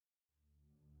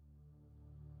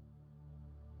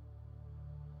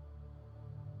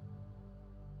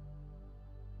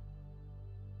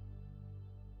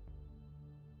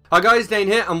Hi guys, Dane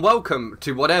here and welcome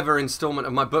to whatever installment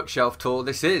of my bookshelf tour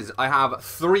this is. I have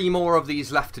 3 more of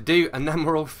these left to do and then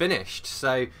we're all finished.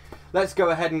 So let's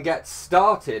go ahead and get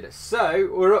started. So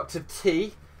we're up to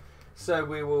T. So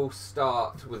we will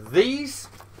start with these.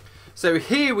 So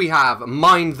here we have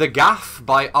Mind the Gaffe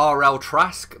by R.L.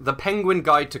 Trask, the Penguin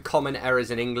Guide to Common Errors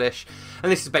in English.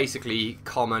 And this is basically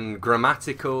common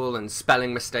grammatical and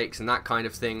spelling mistakes and that kind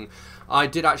of thing. I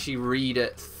did actually read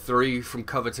it through from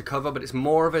cover to cover, but it's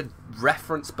more of a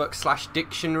reference book slash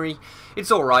dictionary.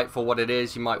 It's alright for what it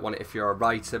is. You might want it if you're a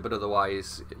writer, but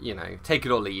otherwise, you know, take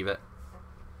it or leave it.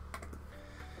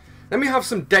 Then we have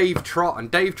some Dave Trott, and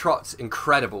Dave Trott's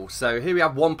incredible. So here we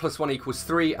have 1 + 1 =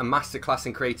 3, a masterclass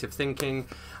in creative thinking,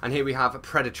 and here we have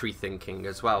predatory thinking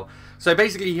as well. So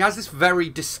basically he has this very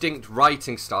distinct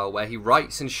writing style where he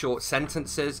writes in short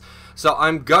sentences. So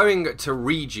I'm going to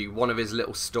read you one of his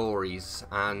little stories,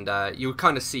 and you'll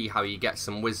kind of see how you get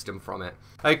some wisdom from it.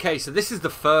 Okay, so this is the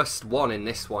first one in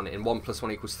this one, in 1 +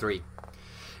 1 = 3.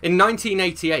 In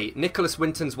 1988, Nicholas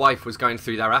Winton's wife was going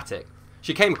through their attic.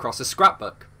 She came across a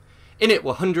scrapbook. In it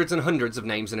were hundreds and hundreds of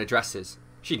names and addresses.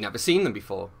 She'd never seen them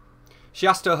before. She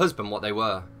asked her husband what they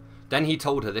were. Then he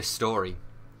told her this story.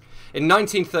 In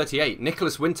 1938,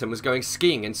 Nicholas Winton was going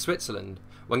skiing in Switzerland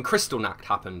when Kristallnacht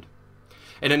happened.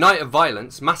 In a night of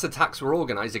violence, mass attacks were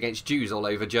organised against Jews all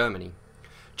over Germany.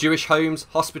 Jewish homes,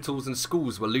 hospitals and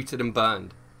schools were looted and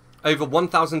burned. Over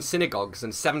 1,000 synagogues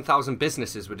and 7,000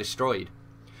 businesses were destroyed.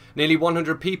 Nearly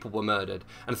 100 people were murdered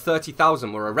and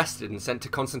 30,000 were arrested and sent to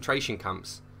concentration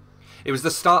camps. It was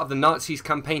the start of the Nazis'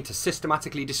 campaign to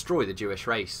systematically destroy the Jewish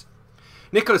race.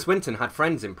 Nicholas Winton had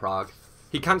friends in Prague.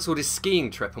 He cancelled his skiing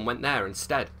trip and went there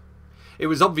instead. It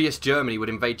was obvious Germany would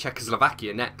invade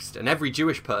Czechoslovakia next, and every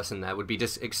Jewish person there would be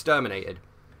exterminated.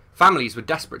 Families were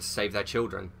desperate to save their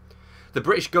children. The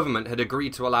British government had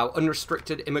agreed to allow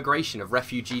unrestricted immigration of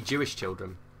refugee Jewish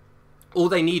children. All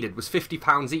they needed was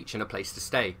 £50 each and a place to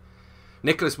stay.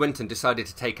 Nicholas Winton decided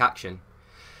to take action.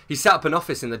 He set up an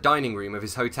office in the dining room of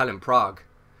his hotel in Prague,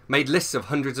 made lists of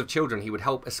hundreds of children he would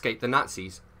help escape the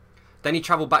Nazis. Then he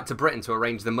travelled back to Britain to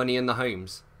arrange the money and the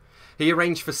homes. He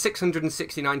arranged for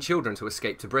 669 children to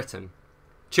escape to Britain,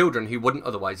 children who wouldn't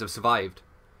otherwise have survived.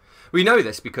 We know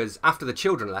this because after the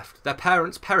children left, their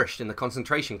parents perished in the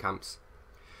concentration camps.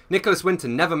 Nicholas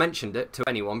Winton never mentioned it to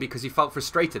anyone because he felt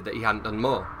frustrated that he hadn't done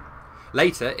more.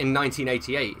 Later, in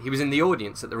 1988, he was in the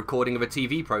audience at the recording of a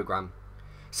TV programme.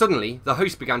 Suddenly, the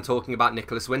host began talking about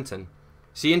Nicholas Winton.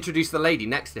 She introduced the lady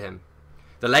next to him.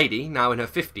 The lady, now in her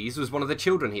 50s, was one of the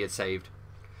children he had saved.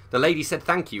 The lady said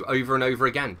thank you over and over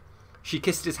again. She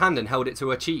kissed his hand and held it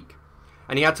to her cheek.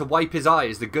 And he had to wipe his eye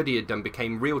as the good he had done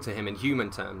became real to him in human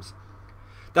terms.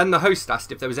 Then the host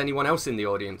asked if there was anyone else in the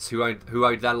audience who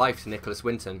owed their life to Nicholas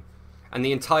Winton. And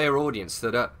the entire audience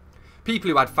stood up. People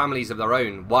who had families of their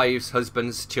own, wives,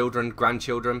 husbands, children,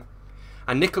 grandchildren.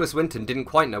 And Nicholas Winton didn't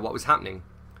quite know what was happening.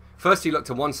 First he looked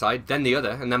to one side, then the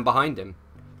other, and then behind him.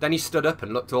 Then he stood up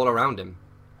and looked all around him.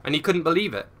 And he couldn't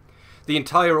believe it. The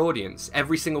entire audience,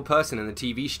 every single person in the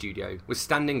TV studio, was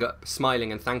standing up,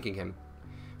 smiling and thanking him.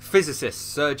 Physicists,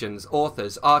 surgeons,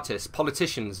 authors, artists,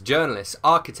 politicians, journalists,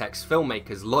 architects,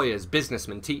 filmmakers, lawyers,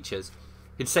 businessmen, teachers.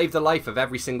 He'd saved the life of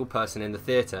every single person in the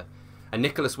theatre. And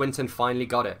Nicholas Winton finally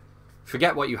got it.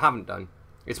 Forget what you haven't done.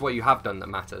 It's what you have done that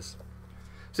matters.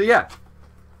 So yeah.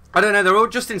 I don't know, they're all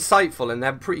just insightful and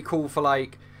they're pretty cool for,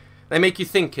 like, they make you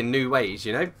think in new ways,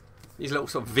 you know? These little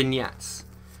sort of vignettes.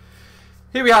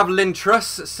 Here we have Lynne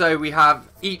Truss. So we have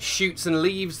Eat, Shoots and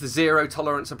Leaves, the zero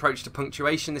tolerance approach to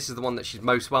punctuation. This is the one that she's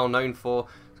most well known for.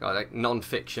 It's got like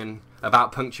non-fiction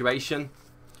about punctuation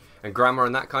and grammar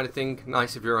and that kind of thing.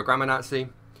 Nice if you're a grammar Nazi.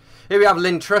 Here we have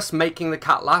Lynne Truss, Making the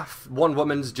Cat Laugh, one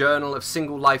woman's journal of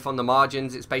single life on the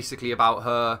margins. It's basically about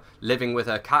her living with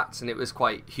her cats, and it was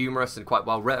quite humorous and quite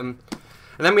well written.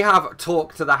 And then we have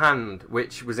Talk to the Hand,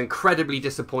 which was incredibly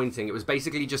disappointing. It was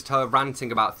basically just her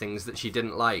ranting about things that she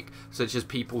didn't like, such as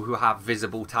people who have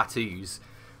visible tattoos,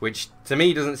 which to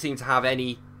me doesn't seem to have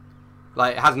any,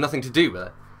 like, it has nothing to do with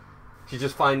it. She's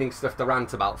just finding stuff to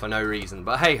rant about for no reason.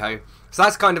 But hey ho. So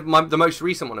that's kind of the most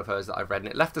recent one of hers that I've read,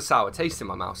 and it left a sour taste in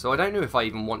my mouth. So I don't know if I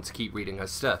even want to keep reading her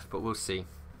stuff, but we'll see.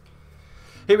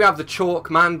 Here we have The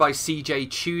Chalk Man by C.J.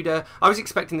 Tudor. I was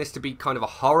expecting this to be kind of a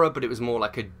horror, but it was more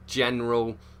like a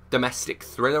general domestic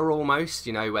thriller almost,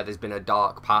 you know, where there's been a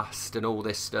dark past and all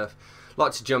this stuff.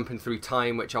 Lots of jumping through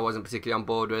time, which I wasn't particularly on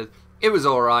board with. It was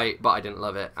alright, but I didn't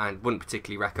love it and wouldn't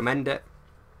particularly recommend it.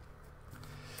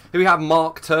 Here we have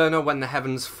Mark Turner, When the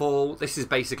Heavens Fall. This is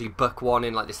basically book 1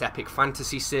 in like this epic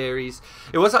fantasy series.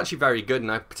 It was actually very good, and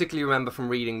I particularly remember from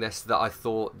reading this that I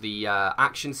thought the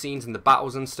action scenes and the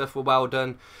battles and stuff were well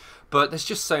done. But there's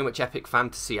just so much epic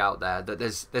fantasy out there that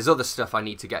there's other stuff I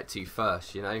need to get to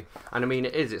first, you know? And I mean,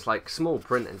 it's like small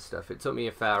print and stuff. It took me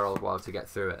a fair old while to get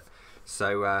through it.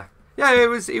 So, yeah, it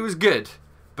was good.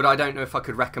 But I don't know if I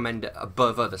could recommend it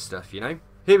above other stuff, you know?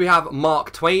 Here we have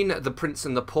Mark Twain, The Prince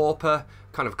and the Pauper.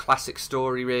 Kind of classic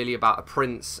story, really, about a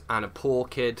prince and a poor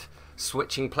kid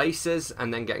switching places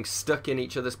and then getting stuck in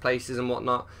each other's places and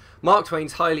whatnot. Mark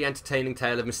Twain's highly entertaining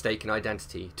tale of mistaken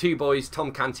identity. Two boys,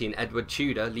 Tom Canty and Edward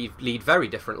Tudor, lead very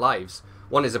different lives.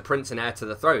 One is a prince and heir to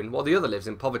the throne, while the other lives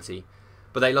in poverty.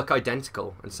 But they look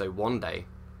identical, and so one day...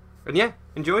 And yeah,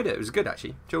 enjoyed it. It was good,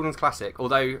 actually. Children's classic.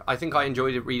 Although, I think I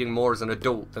enjoyed it reading more as an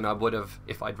adult than I would have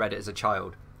if I'd read it as a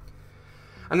child.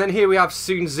 And then here we have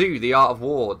Sun Tzu, The Art of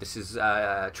War. This is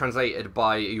translated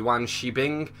by Yuan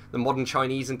Shibing, the modern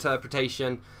Chinese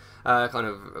interpretation. Kind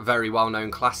of a very well-known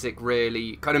classic,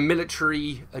 really. Kind of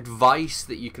military advice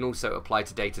that you can also apply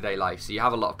to day-to-day life. So you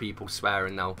have a lot of people swear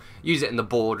and they'll use it in the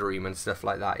boardroom and stuff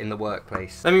like that, in the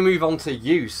workplace. Let me move on to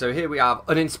you. So here we have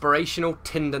Uninspirational,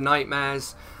 Tinder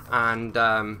Nightmares. And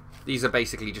these are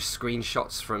basically just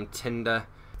screenshots from Tinder.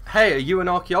 Hey, are you an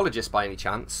archaeologist by any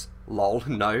chance? Lol,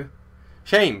 no.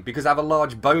 Shame, because I have a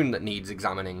large bone that needs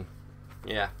examining.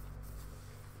 Yeah.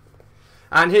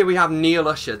 And here we have Neil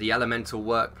Usher, The Elemental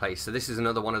Workplace. So this is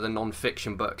another one of the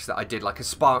non-fiction books that I did like a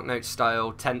SparkNote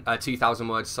style 2,000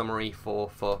 word summary for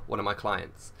one of my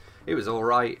clients. It was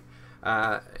alright.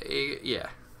 Yeah.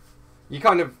 You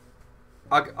kind of...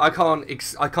 I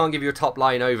can't give you a top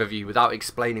line overview without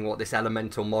explaining what this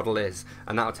elemental model is,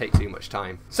 and that'll take too much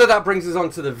time. So that brings us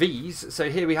on to the V's. So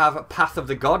here we have Path of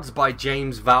the Gods by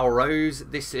James Val'Rose.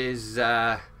 This is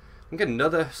I think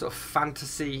another sort of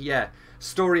fantasy, yeah,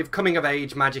 story of coming of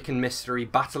age, magic and mystery,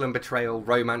 battle and betrayal,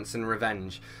 romance and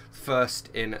revenge. First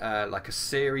in like a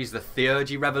series, the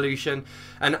Theurgy Revolution,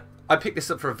 and I picked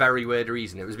this up for a very weird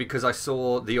reason. It was because I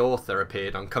saw the author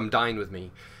appeared on Come Dine With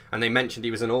Me. And they mentioned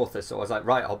he was an author, so I was like,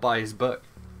 right, I'll buy his book.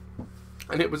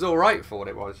 And it was alright for what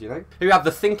it was, you know? Here we have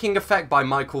The Thinking Effect by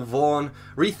Michael Vaughan,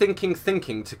 rethinking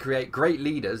thinking to create great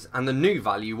leaders and the new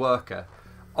value worker.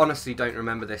 Honestly, don't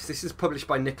remember this. This is published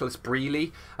by Nicholas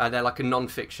Brealey. They're like a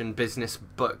non-fiction business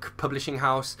book publishing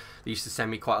house. They used to send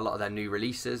me quite a lot of their new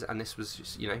releases, and this was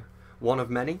just, you know, one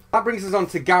of many. That brings us on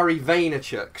to Gary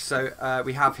Vaynerchuk. So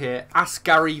we have here Ask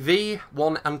Gary V,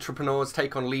 one entrepreneur's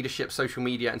take on leadership, social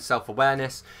media and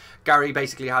self-awareness. Gary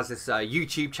basically has this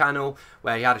YouTube channel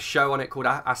where he had a show on it called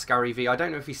Ask Gary V. I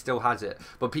don't know if he still has it,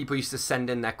 but people used to send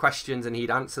in their questions and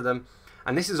he'd answer them.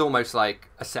 And this is almost like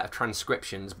a set of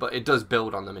transcriptions, but it does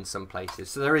build on them in some places.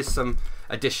 So there is some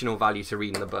additional value to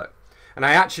reading the book. And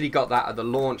I actually got that at the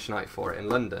launch night for it in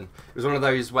London. It was one of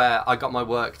those where I got my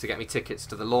work to get me tickets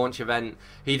to the launch event.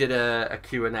 He did a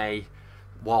Q&A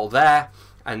while there,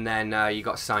 and then you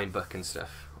got a signed book and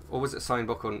stuff. Or was it signed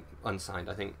book or unsigned,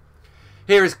 I think.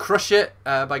 Here is Crush It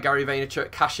by Gary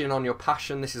Vaynerchuk, Cash In On Your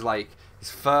Passion. This is like his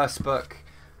first book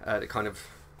that kind of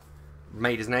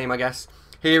made his name, I guess.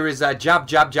 Here is Jab,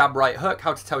 Jab, Jab, Right Hook,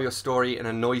 How to Tell Your Story in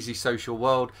a Noisy Social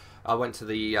World. I went to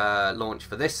the launch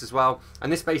for this as well,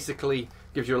 and this basically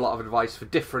gives you a lot of advice for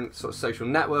different sort of social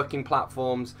networking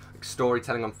platforms, like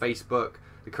storytelling on Facebook,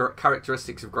 the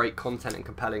characteristics of great content and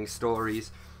compelling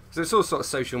stories. So it's all sort of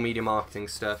social media marketing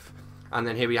stuff. And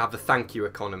then here we have The Thank You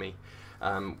Economy,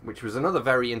 which was another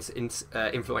very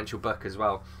influential book as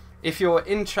well. If you're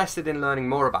interested in learning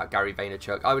more about Gary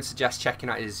Vaynerchuk, I would suggest checking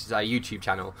out his YouTube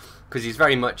channel, because he's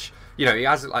very much, you know, he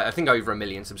has, I think, over 1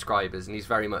 million subscribers, and he's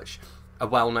very much a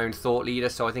well-known thought leader.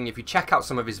 So I think if you check out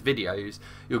some of his videos,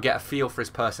 you'll get a feel for his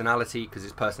personality, because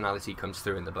his personality comes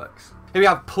through in the books. Here we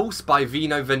have Pulse by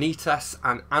Vino, Venitas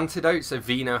and Anntidote. So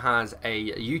Vino has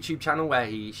a YouTube channel where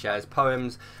he shares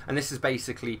poems, and this is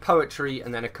basically poetry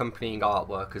and then accompanying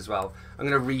artwork as well. I'm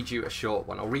going to read you a short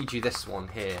one. I'll read you this one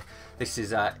here. This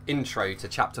is intro to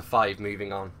chapter 5,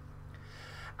 moving on.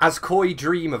 As koi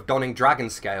dream of donning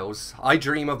dragon scales, I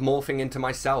dream of morphing into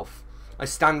myself. I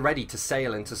stand ready to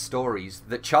sail into stories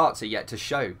that charts are yet to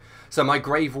show, so my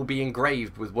grave will be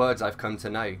engraved with words I've come to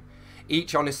know.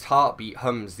 Each honest heartbeat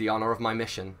hums the honour of my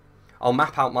mission. I'll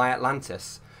map out my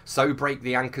Atlantis, so break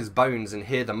the anchor's bones and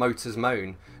hear the motors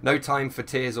moan. No time for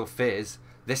tears or fears,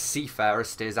 this seafarer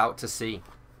steers out to sea.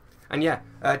 And yeah,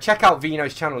 check out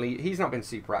Vino's channel. He's not been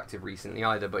super active recently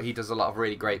either, but he does a lot of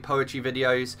really great poetry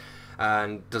videos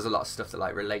and does a lot of stuff that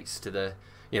like relates to the,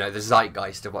 you know, the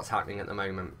zeitgeist of what's happening at the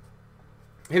moment.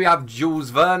 Here we have Jules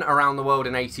Verne, Around the World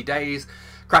in 80 Days.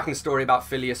 Cracking story about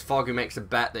Phileas Fogg, who makes a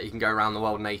bet that he can go around the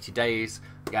world in 80 days.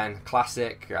 Again,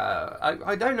 classic.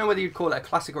 I don't know whether you'd call it a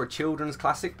classic or a children's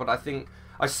classic, but I think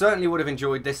I certainly would have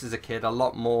enjoyed this as a kid a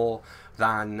lot more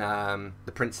than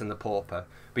The Prince and the Pauper.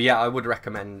 But yeah, I would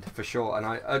recommend for sure. And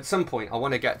at some point, I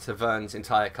want to get to Verne's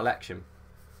entire collection.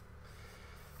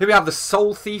 Here we have The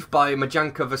Soul Thief by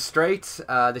Majanka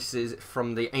Verstraete. This is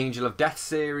from the Angel of Death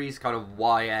series, kind of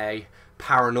YA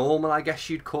paranormal, I guess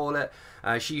you'd call it.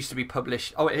 She used to be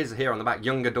published, oh, it is here on the back,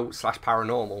 young adult /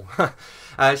 paranormal.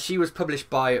 She was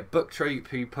published by Book Troop,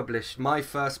 who published my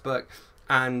first book,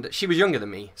 and she was younger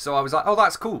than me. So I was like, oh,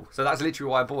 that's cool. So that's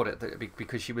literally why I bought it,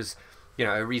 because she was, you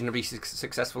know, a reasonably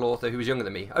successful author who was younger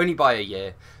than me. Only by a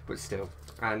year, but still.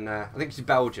 And I think she's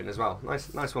Belgian as well.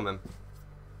 Nice woman.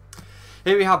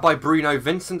 Here we have by Bruno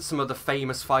Vincent some of the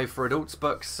famous 5 for Adults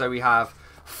books. So we have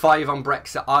 5 on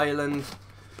Brexit Island,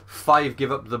 5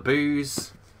 Give Up the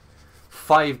Booze,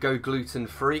 5 Go Gluten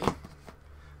Free,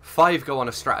 5 Go on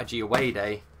a Strategy Away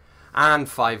Day, and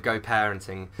 5 Go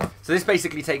Parenting. So this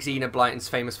basically takes Enid Blyton's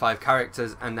famous 5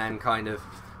 characters and then kind of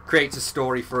creates a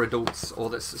story for adults,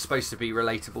 or that's supposed to be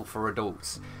relatable for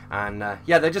adults. And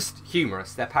yeah, they're just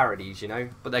humorous. They're parodies, you know,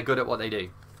 but they're good at what they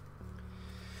do.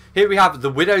 Here we have The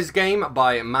Widow's Game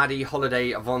by Maddie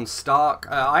Holiday von Stark.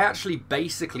 I actually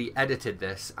basically edited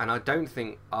this, and I don't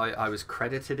think I was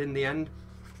credited in the end.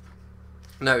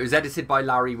 No, it was edited by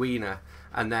Larry Weiner,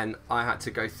 and then I had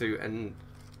to go through and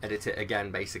edit it again,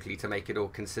 basically, to make it all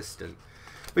consistent.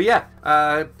 But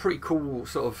yeah, pretty cool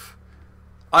sort of...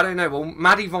 I don't know, well,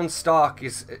 Maddie von Stark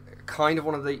is kind of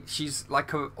one of the... She's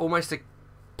like almost a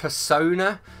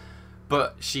persona,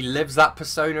 but she lives that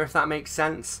persona, if that makes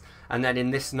sense. And then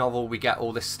in this novel, we get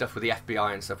all this stuff with the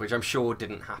FBI and stuff, which I'm sure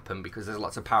didn't happen because there's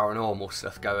lots of paranormal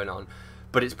stuff going on.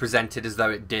 But it's presented as though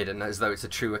it did and as though it's a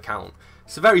true account.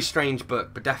 It's a very strange book,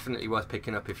 but definitely worth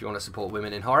picking up if you want to support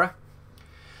women in horror.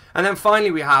 And then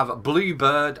finally we have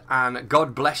Bluebird and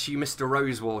God Bless You, Mr.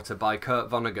 Rosewater by Kurt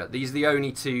Vonnegut. These are the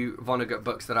only 2 Vonnegut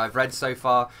books that I've read so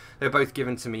far. They were both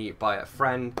given to me by a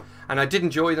friend. And I did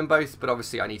enjoy them both, but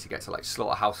obviously I need to get to like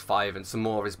Slaughterhouse 5 and some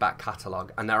more of his back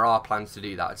catalogue. And there are plans to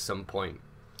do that at some point.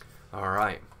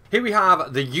 Alright. Here we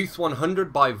have The Youth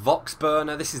 100 by Vox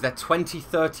Burner. This is their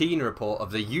 2013 report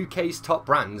of the UK's top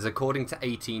brands according to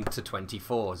 18 to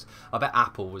 24s. I bet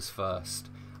Apple was first.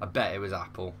 I bet it was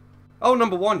Apple. Oh,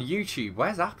 number 1, YouTube.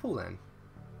 Where's Apple then?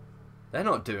 They're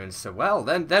not doing so well.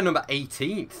 They're number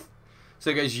 18th.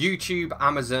 So it goes YouTube,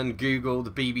 Amazon, Google,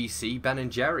 the BBC, Ben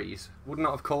 & Jerry's. Would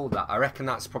not have called that. I reckon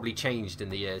that's probably changed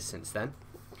in the years since then.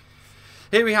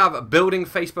 Here we have Building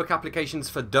Facebook Applications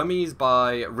for Dummies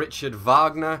by Richard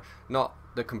Wagner, not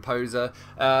the composer.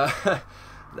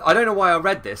 I don't know why I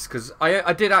read this, because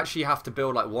I did actually have to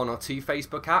build like 1 or 2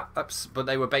 Facebook apps, but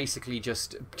they were basically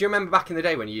just... Do you remember back in the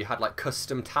day when you had like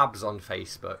custom tabs on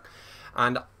Facebook?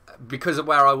 And because of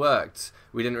where I worked,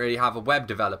 we didn't really have a web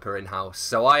developer in-house,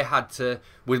 so I had to,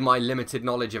 with my limited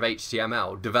knowledge of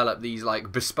HTML, develop these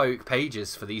like bespoke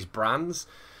pages for these brands.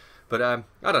 But I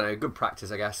don't know, good practice,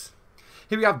 I guess.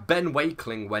 Here we have Ben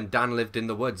Wakeling, When Dan Lived in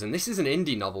the Woods, and this is an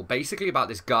indie novel basically about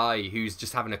this guy who's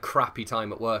just having a crappy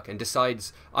time at work and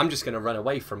decides, I'm just going to run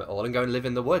away from it all and go and live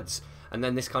in the woods. And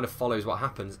then this kind of follows what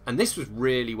happens. And this was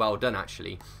really well done,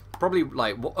 actually. Probably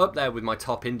like up there with my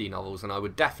top indie novels, and I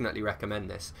would definitely recommend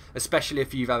this, especially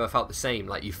if you've ever felt the same,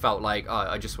 like you felt like, oh,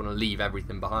 I just want to leave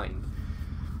everything behind.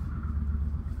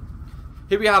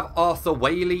 Here we have Arthur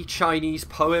Waley, Chinese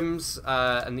Poems,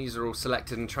 and these are all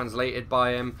selected and translated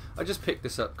by him. I just picked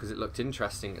this up because it looked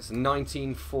interesting. It's a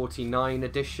 1949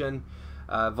 edition,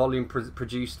 volume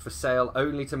produced for sale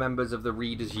only to members of the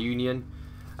Readers' Union.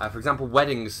 For example,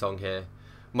 Wedding Song here.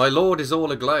 My lord is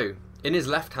all aglow. In his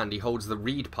left hand he holds the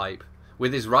reed pipe.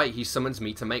 With his right he summons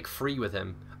me to make free with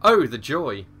him. Oh, the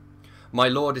joy! My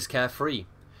lord is carefree.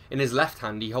 In his left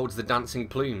hand he holds the dancing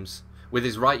plumes. With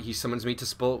his right he summons me to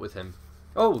sport with him.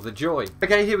 Oh, the joy.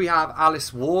 Okay, here we have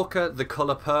Alice Walker, The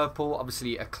Colour Purple,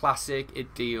 obviously a classic.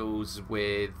 It deals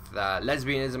with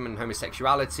lesbianism and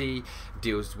homosexuality,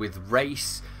 deals with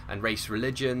race and race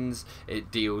religions.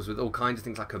 It deals with all kinds of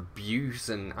things like abuse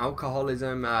and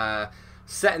alcoholism.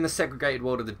 Set in the segregated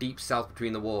world of the Deep South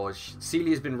between the wars,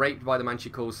 Celia has been raped by the man she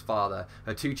calls father.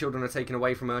 Her 2 children are taken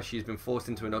away from her. She has been forced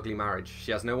into an ugly marriage.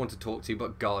 She has no one to talk to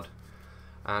but God.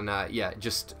 And yeah,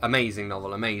 just amazing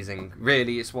novel, amazing.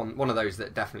 Really, it's one of those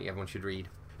that definitely everyone should read.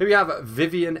 Here we have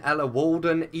Vivian Ella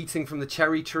Walden, Eating from the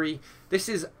Cherry Tree. This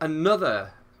is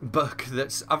another book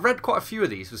that's... I've read quite a few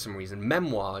of these for some reason.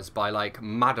 Memoirs by, like,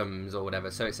 madams or whatever.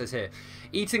 So it says here,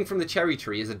 Eating from the Cherry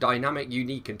Tree is a dynamic,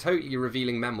 unique and totally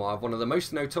revealing memoir of one of the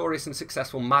most notorious and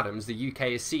successful madams the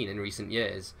UK has seen in recent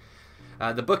years.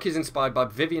 The book is inspired by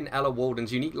Vivian Ella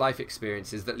Walden's unique life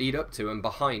experiences that lead up to and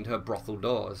behind her brothel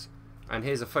doors. And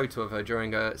here's a photo of her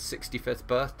during her 65th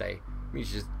birthday. I mean,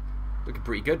 she's looking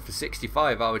pretty good for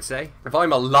 65, I would say. If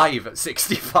I'm alive at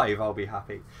 65, I'll be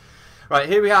happy. Right,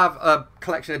 here we have a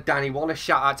collection of Danny Wallace.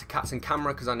 Shout out to Cats and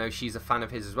Camera, because I know she's a fan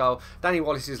of his as well. Danny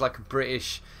Wallace is like a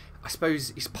British, I suppose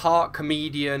he's part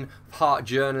comedian, part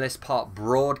journalist, part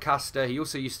broadcaster. He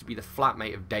also used to be the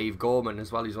flatmate of Dave Gorman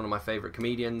as well. He's one of my favourite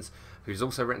comedians, who's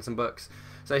also written some books.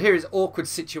 So here is Awkward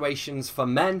Situations for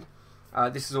Men.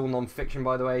 This is all non-fiction,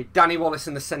 by the way. Danny Wallace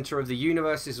in the Centre of the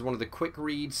Universe. This is one of the quick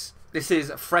reads. This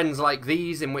is Friends Like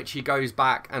These, in which he goes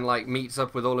back and like meets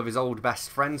up with all of his old best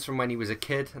friends from when he was a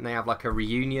kid, and they have like a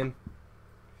reunion.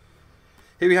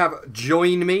 Here we have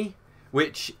Join Me,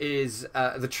 which is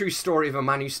the true story of a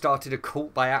man who started a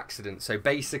cult by accident. So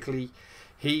basically,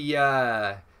 he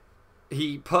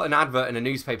put an advert in a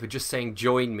newspaper just saying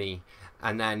 "Join Me,"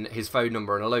 and then his phone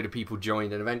number, and a load of people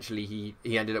joined, and eventually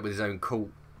he ended up with his own cult.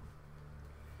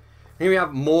 Here we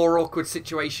have More Awkward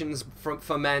Situations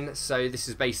for Men. So this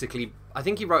is basically, I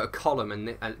think he wrote a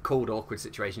column called Awkward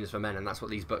Situations for Men, and that's what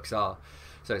these books are.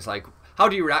 So it's like, how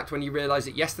do you react when you realise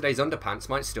that yesterday's underpants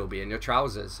might still be in your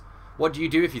trousers? What do you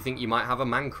do if you think you might have a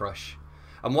man crush?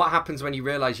 And what happens when you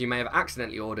realise you may have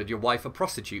accidentally ordered your wife a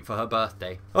prostitute for her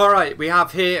birthday? Alright, we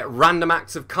have here Random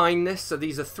Acts of Kindness. So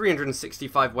these are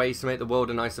 365 Ways to Make the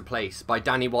World a Nicer Place by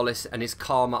Danny Wallace and his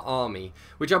Karma Army,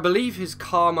 which I believe his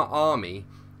Karma Army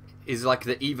is like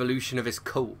the evolution of his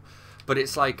cult. But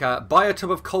it's like, buy a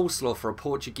tub of coleslaw for a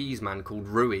Portuguese man called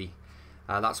Rui.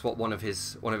 That's what one of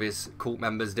his cult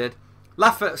members did.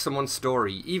 Laugh at someone's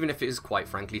story, even if it is quite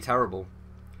frankly terrible.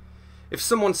 If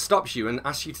someone stops you and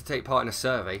asks you to take part in a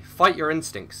survey, fight your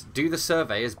instincts. Do the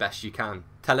survey as best you can.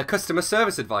 Tell a customer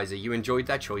service advisor you enjoyed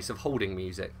their choice of holding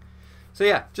music. So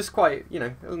yeah, just quite, you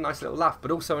know, a nice little laugh, but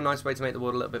also a nice way to make the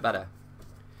world a little bit better.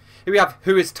 Here we have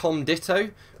Who is Tom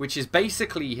Ditto, which is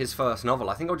basically his first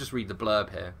novel. I think I'll just read the blurb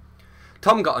here.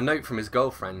 Tom got a note from his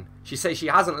girlfriend. She says she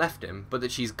hasn't left him, but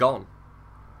that she's gone.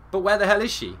 But where the hell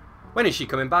is she? When is she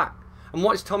coming back? And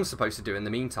what is Tom supposed to do in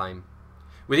the meantime?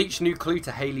 With each new clue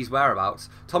to Hayley's whereabouts,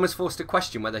 Tom is forced to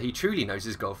question whether he truly knows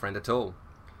his girlfriend at all.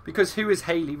 Because who is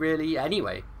Hayley really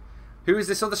anyway? Who is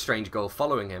this other strange girl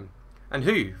following him? And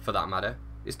who, for that matter,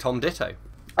 is Tom Ditto?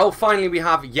 Oh, finally we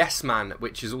have Yes Man,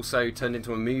 which is also turned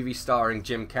into a movie starring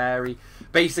Jim Carrey.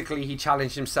 Basically, he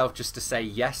challenged himself just to say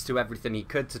yes to everything he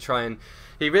could to try and...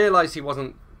 He realised he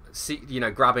wasn't, you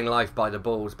know, grabbing life by the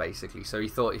balls, basically. So he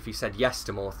thought if he said yes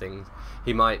to more things,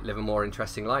 he might live a more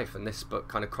interesting life. And this book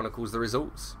kind of chronicles the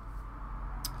results.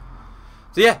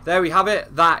 So yeah, there we have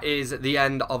it. That is the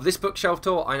end of this bookshelf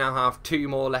tour. I now have 2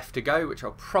 more left to go, which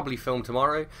I'll probably film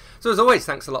tomorrow. So as always,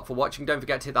 thanks a lot for watching. Don't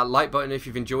forget to hit that like button if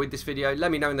you've enjoyed this video.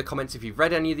 Let me know in the comments if you've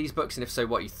read any of these books, and if so,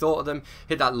 what you thought of them.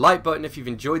 Hit that like button if you've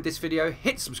enjoyed this video.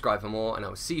 Hit subscribe for more, and I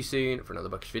will see you soon for another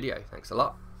bookish video. Thanks a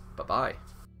lot. Bye-bye.